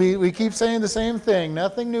sun. We keep saying the same thing.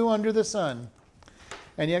 Nothing new under the sun.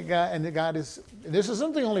 And yet God is, this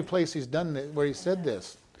isn't the only place he's done it where he said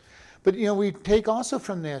this. But we take also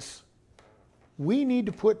from this, we need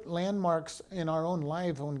to put landmarks in our own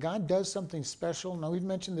life. When God does something special, now we've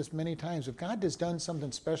mentioned this many times, if God has done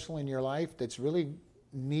something special in your life that's really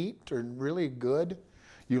neat or really good,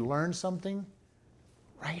 you learn something,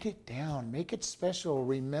 write it down, make it special,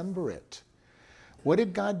 remember it. What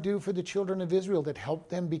did God do for the children of Israel that helped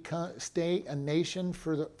them stay a nation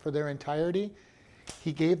for their entirety?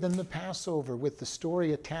 He gave them the Passover with the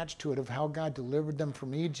story attached to it of how God delivered them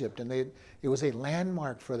from Egypt. And it was a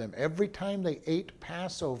landmark for them. Every time they ate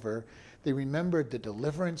Passover, they remembered the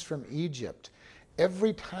deliverance from Egypt.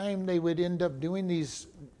 Every time they would end up doing these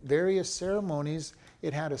various ceremonies,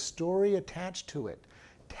 it had a story attached to it,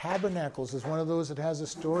 Tabernacles is one of those that has a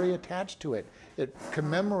story attached to it. It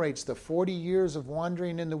commemorates the 40 years of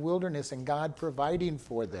wandering in the wilderness and God providing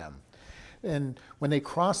for them. And when they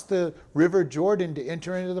crossed the river Jordan to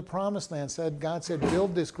enter into the promised land, God said,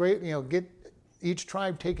 build this great, get each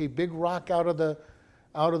tribe, take a big rock out of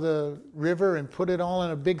the river and put it all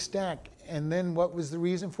in a big stack. And then what was the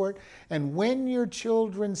reason for it? And when your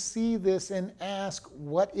children see this and ask,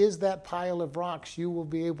 what is that pile of rocks? You will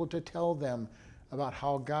be able to tell them about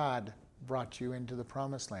how God brought you into the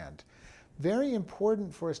promised land. Very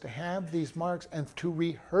important for us to have these marks and to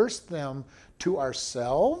rehearse them to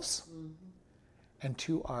ourselves and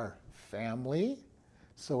to our family,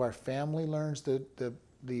 so our family learns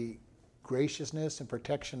the graciousness and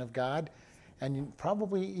protection of God, and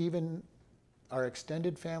probably even our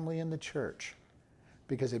extended family in the church,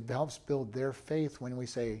 because it helps build their faith when we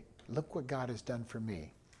say, look what God has done for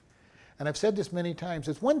me. And I've said this many times,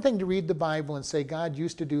 it's one thing to read the Bible and say God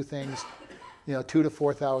used to do things 2,000 to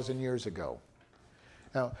 4,000 years ago.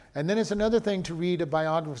 Now, and then it's another thing to read a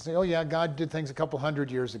biography and say, oh yeah, God did things a couple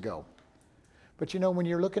hundred years ago. But when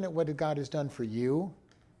you're looking at what God has done for you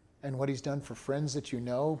and what he's done for friends that you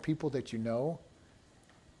know, people that you know,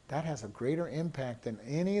 that has a greater impact than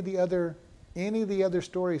any of the other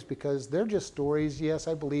stories, because they're just stories. Yes,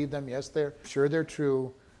 I believe them. Yes, they're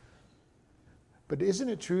true. But isn't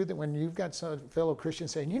it true that when you've got some fellow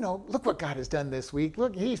Christians saying, look what God has done this week.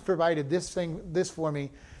 Look, he's provided this for me.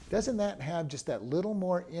 Doesn't that have just that little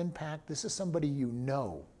more impact? This is somebody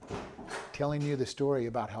telling you the story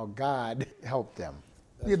about how God helped them.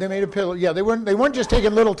 Yeah, they made a pillow. Yeah, they weren't just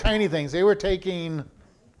taking little tiny things. They were taking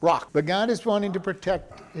rock. But God is wanting to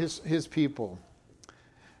protect his people.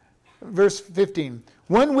 Verse 15,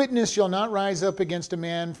 one witness shall not rise up against a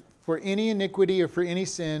man for any iniquity or for any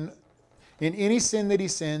sin, in any sin that he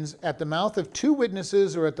sins. At the mouth of 2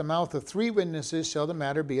 witnesses or at the mouth of 3 witnesses shall the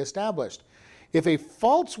matter be established. If a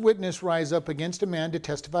false witness rise up against a man to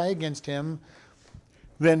testify against him,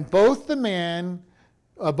 then both the men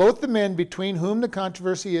between whom the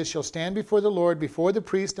controversy is shall stand before the Lord, before the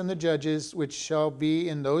priest and the judges, which shall be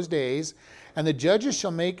in those days. And the judges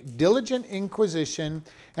shall make diligent inquisition.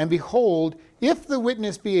 And behold, if the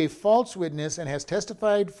witness be a false witness and has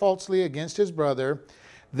testified falsely against his brother,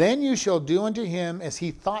 then you shall do unto him as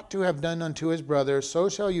he thought to have done unto his brother. So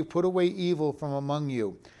shall you put away evil from among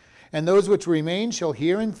you. And those which remain shall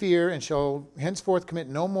hear and fear, and shall henceforth commit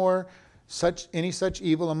no more any such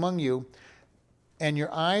evil among you. And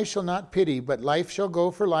your eye shall not pity, but life shall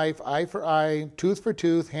go for life, eye for eye, tooth for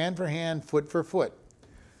tooth, hand for hand, foot for foot.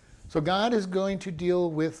 So God is going to deal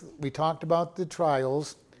with, we talked about the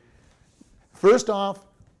trials. First off,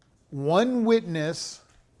 one witness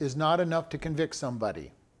is not enough to convict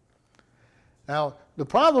somebody. Now, the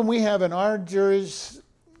problem we have in our jury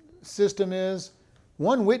system is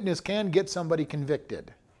one witness can get somebody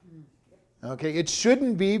convicted. Okay, it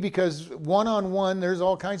shouldn't be, because one-on-one, there's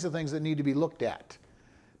all kinds of things that need to be looked at.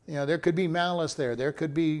 There could be malice there. There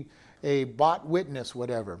could be a bought witness,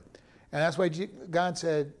 whatever. And that's why God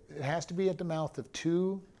said it has to be at the mouth of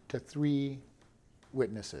 2 to 3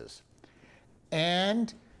 witnesses.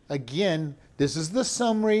 And again, this is the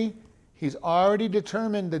summary. He's already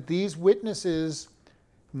determined that these witnesses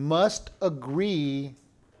must agree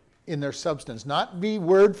in their substance. Not be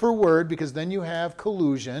word for word, because then you have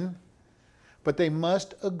collusion. But they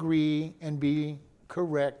must agree and be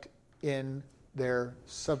correct in their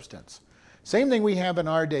substance. Same thing we have in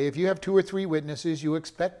our day. If you have 2 or 3 witnesses, you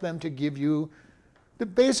expect them to give you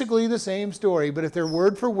basically the same story. But if they're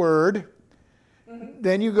word for word,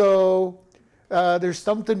 then you go, there's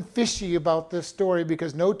something fishy about this story,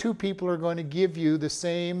 because no 2 people are going to give you the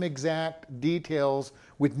same exact details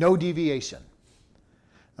with no deviation.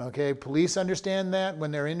 Okay, police understand that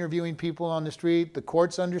when they're interviewing people on the street. The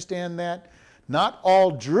courts understand that. Not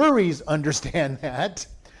all juries understand that,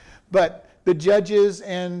 but the judges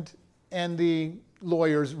and the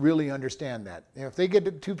lawyers really understand that. If they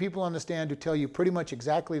get 2 people on the stand who tell you pretty much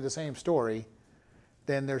exactly the same story,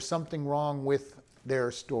 then there's something wrong with their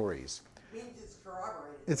stories. Means it's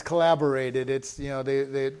corroborated. It's collaborated. It's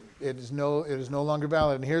it is no longer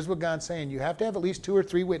valid. And here's what God's saying: you have to have at least 2 or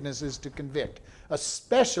 3 witnesses to convict,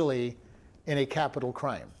 especially in a capital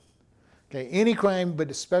crime. Okay, any crime, but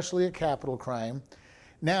especially a capital crime.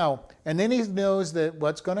 Now, and then he knows that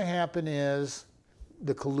what's going to happen is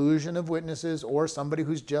the collusion of witnesses, or somebody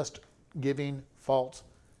who's just giving false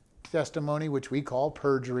testimony, which we call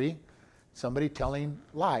perjury, somebody telling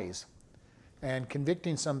lies and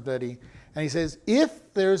convicting somebody. And he says,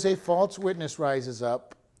 if there's a false witness rises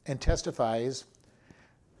up and testifies,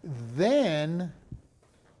 then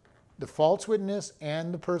the false witness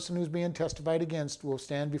and the person who's being testified against will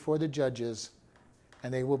stand before the judges,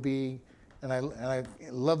 and they will be, and I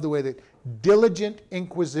love the way that, diligent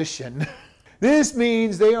inquisition. This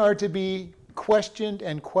means they are to be questioned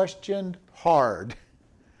and questioned hard.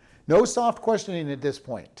 No soft questioning at this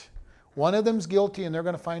point. One of them's guilty, and they're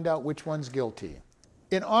going to find out which one's guilty.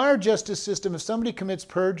 In our justice system, if somebody commits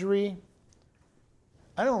perjury,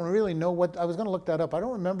 I don't really know what, I was going to look that up. I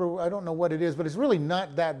don't know what it is, but it's really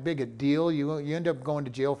not that big a deal. You end up going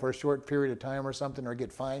to jail for a short period of time or something, or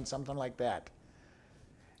get fined, something like that.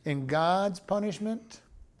 In God's punishment,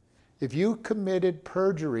 if you committed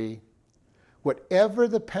perjury, whatever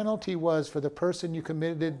the penalty was for the person you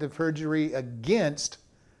committed the perjury against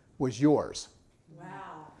was yours. Wow.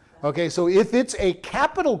 Okay, so if it's a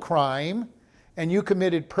capital crime and you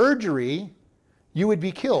committed perjury, you would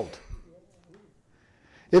be killed.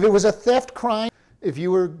 If it was a theft crime, if you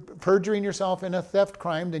were perjuring yourself in a theft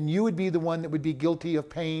crime, then you would be the one that would be guilty of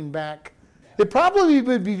paying back. It probably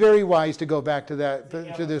would be very wise to go back to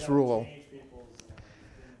this rule.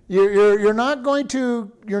 You're not going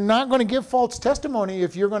to give false testimony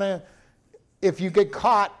if you get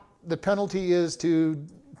caught. The penalty is to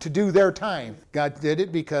do their time. God did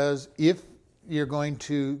it because if you're going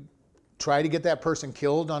to try to get that person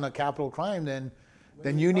killed on a capital crime,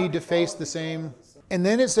 then you need to face the same. And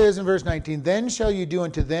then it says in verse 19, then shall you do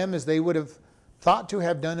unto them as they would have thought to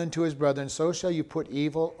have done unto his brethren, so shall you put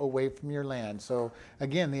evil away from your land. So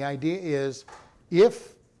again, the idea is,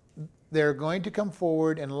 if they're going to come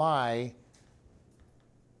forward and lie,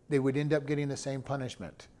 they would end up getting the same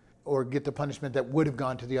punishment, or get the punishment that would have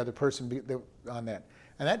gone to the other person on that.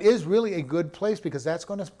 And that is really a good place, because that's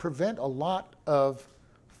going to prevent a lot of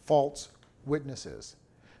false witnesses.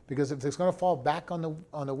 Because if it's going to fall back on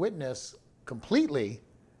the witness completely,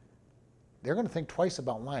 they're going to think twice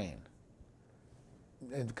about lying,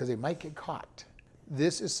 and because they might get caught.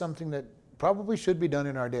 This is something that probably should be done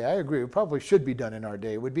in our day. I agree, it probably should be done in our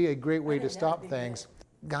day. It would be a great way to stop things.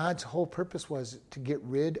 God's whole purpose was to get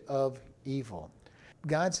rid of evil.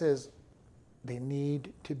 God says they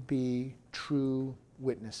need to be true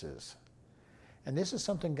witnesses. And this is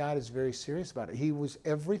something God is very serious about. He was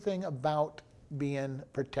everything about being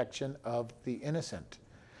protection of the innocent.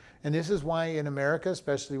 And this is why in America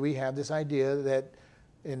especially, we have this idea that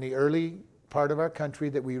in the early part of our country,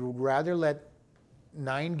 that we would rather let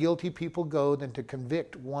 9 guilty people go than to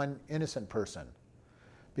convict one innocent person,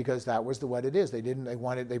 because that was what it is. They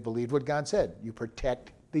believed what God said. You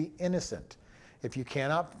protect the innocent. If you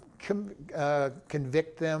cannot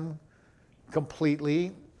convict them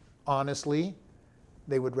completely, honestly,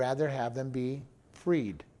 they would rather have them be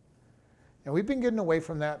freed. And we've been getting away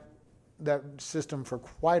from that system for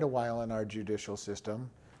quite a while in our judicial system.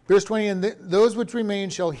 Verse 20, and those which remain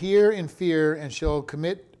shall hear in fear, and shall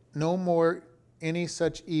commit no more any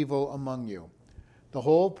such evil among you. The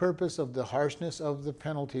whole purpose of the harshness of the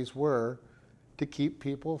penalties were to keep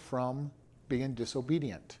people from being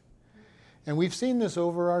disobedient. And we've seen this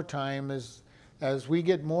over our time as we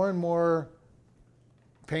get more and more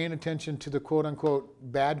paying attention to the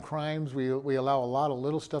quote-unquote bad crimes. We allow a lot of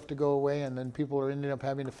little stuff to go away, and then people are ending up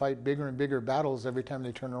having to fight bigger and bigger battles every time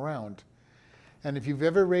they turn around. And if you've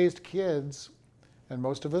ever raised kids, and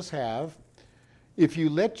most of us have, if you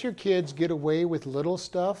let your kids get away with little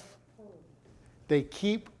stuff, they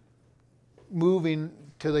keep moving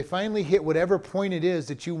till they finally hit whatever point it is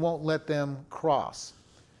that you won't let them cross.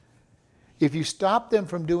 If you stop them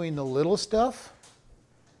from doing the little stuff,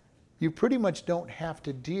 you pretty much don't have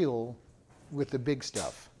to deal with the big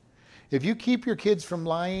stuff. If you keep your kids from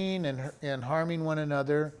lying and harming one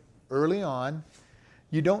another early on,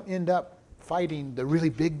 you don't end up fighting the really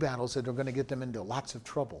big battles that are going to get them into lots of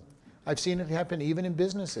trouble. I've seen it happen even in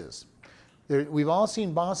businesses. We've all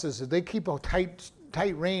seen bosses that they keep a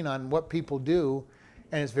tight rein on what people do,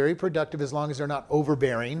 and it's very productive as long as they're not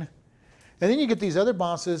overbearing. And then you get these other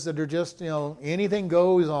bosses that are just, anything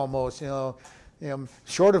goes almost,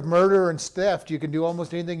 short of murder and theft, you can do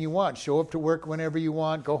almost anything you want. Show up to work whenever you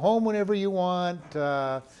want, go home whenever you want,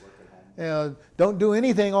 don't do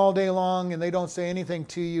anything all day long, and they don't say anything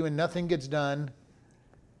to you, and nothing gets done.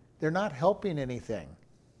 They're not helping anything.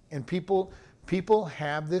 And people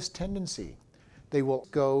have this tendency. They will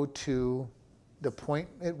go to the point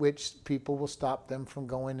at which people will stop them from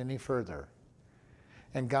going any further.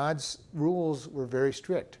 And God's rules were very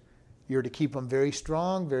strict. You're to keep them very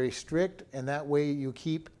strong, very strict, and that way you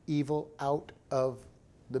keep evil out of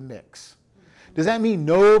the mix. Does that mean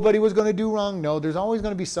nobody was going to do wrong? No, there's always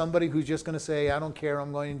going to be somebody who's just going to say, I don't care,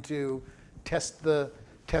 I'm going to test the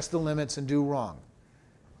limits and do wrong.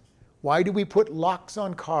 Why do we put locks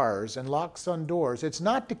on cars and locks on doors? It's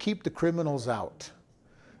not to keep the criminals out.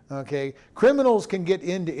 Okay? Criminals can get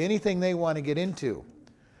into anything they want to get into.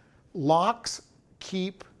 Locks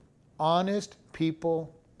keep honest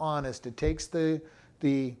people honest. It takes the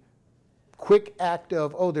quick act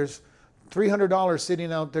of, oh, there's $300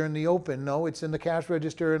 sitting out there in the open. No, it's in the cash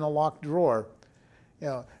register in a locked drawer. You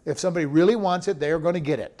know, if somebody really wants it, they're going to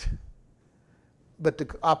get it. But the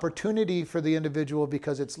opportunity for the individual,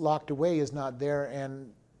 because it's locked away, is not there,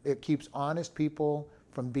 and it keeps honest people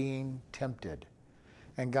from being tempted.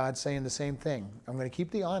 And God's saying the same thing. I'm going to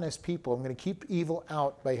keep the honest people. I'm going to keep evil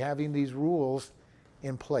out by having these rules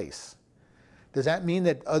in place. Does that mean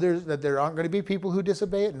that there aren't going to be people who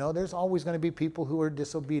disobey it? No, there's always going to be people who are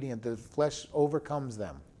disobedient. The flesh overcomes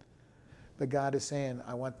them. But God is saying,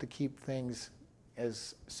 I want to keep things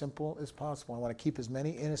as simple as possible. I want to keep as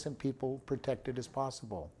many innocent people protected as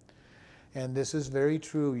possible. And this is very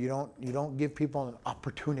true. You don't give people an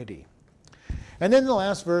opportunity. And then the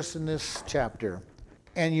last verse in this chapter,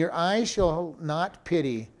 and your eye shall not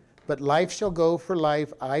pity, but life shall go for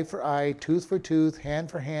life, eye for eye, tooth for tooth,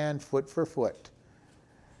 hand for hand, foot for foot.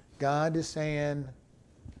 God is saying,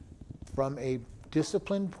 from a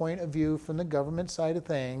disciplined point of view, from the government side of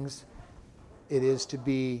things, it is to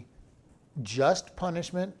be just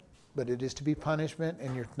punishment, but it is to be punishment,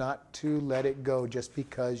 and you're not to let it go just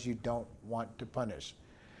because you don't want to punish.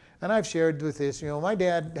 And I've shared with this, my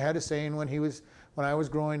dad had a saying when I was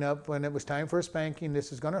growing up, when it was time for a spanking,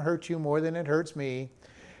 this is going to hurt you more than it hurts me.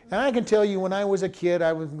 And I can tell you, when I was a kid,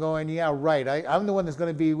 I was going, yeah, right. I'm the one that's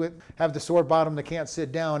going to have the sore bottom that can't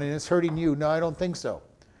sit down, and it's hurting you. No, I don't think so.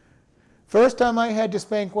 First time I had to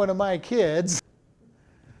spank one of my kids,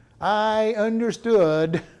 I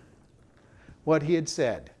understood what he had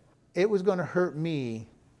said. It was going to hurt me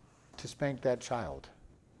to spank that child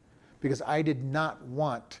because I did not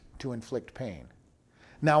want to inflict pain.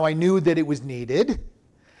 Now, I knew that it was needed.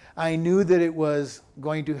 I knew that it was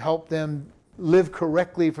going to help them live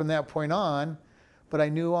correctly from that point on, but I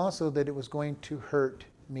knew also that it was going to hurt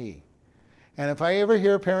me. And if I ever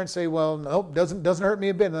hear parents say, well, nope, doesn't hurt me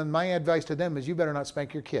a bit, then my advice to them is you better not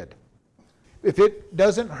spank your kid. If it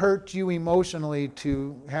doesn't hurt you emotionally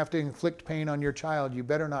to have to inflict pain on your child, you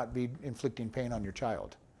better not be inflicting pain on your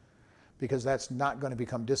child, because that's not going to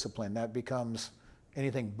become discipline. That becomes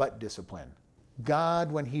anything but discipline.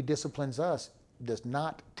 God, when he disciplines us, does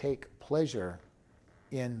not take pleasure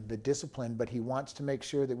in the discipline, but he wants to make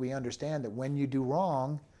sure that we understand that when you do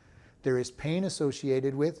wrong, there is pain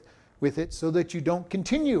associated with it so that you don't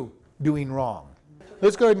continue doing wrong.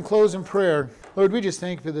 Let's go ahead and close in prayer. Lord, we just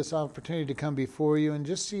thank you for this opportunity to come before you and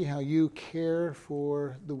just see how you care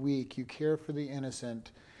for the weak, you care for the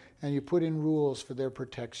innocent, and you put in rules for their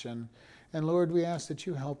protection. And Lord, we ask that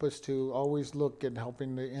you help us to always look at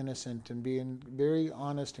helping the innocent and being very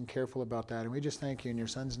honest and careful about that. And we just thank you in your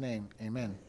Son's name. Amen.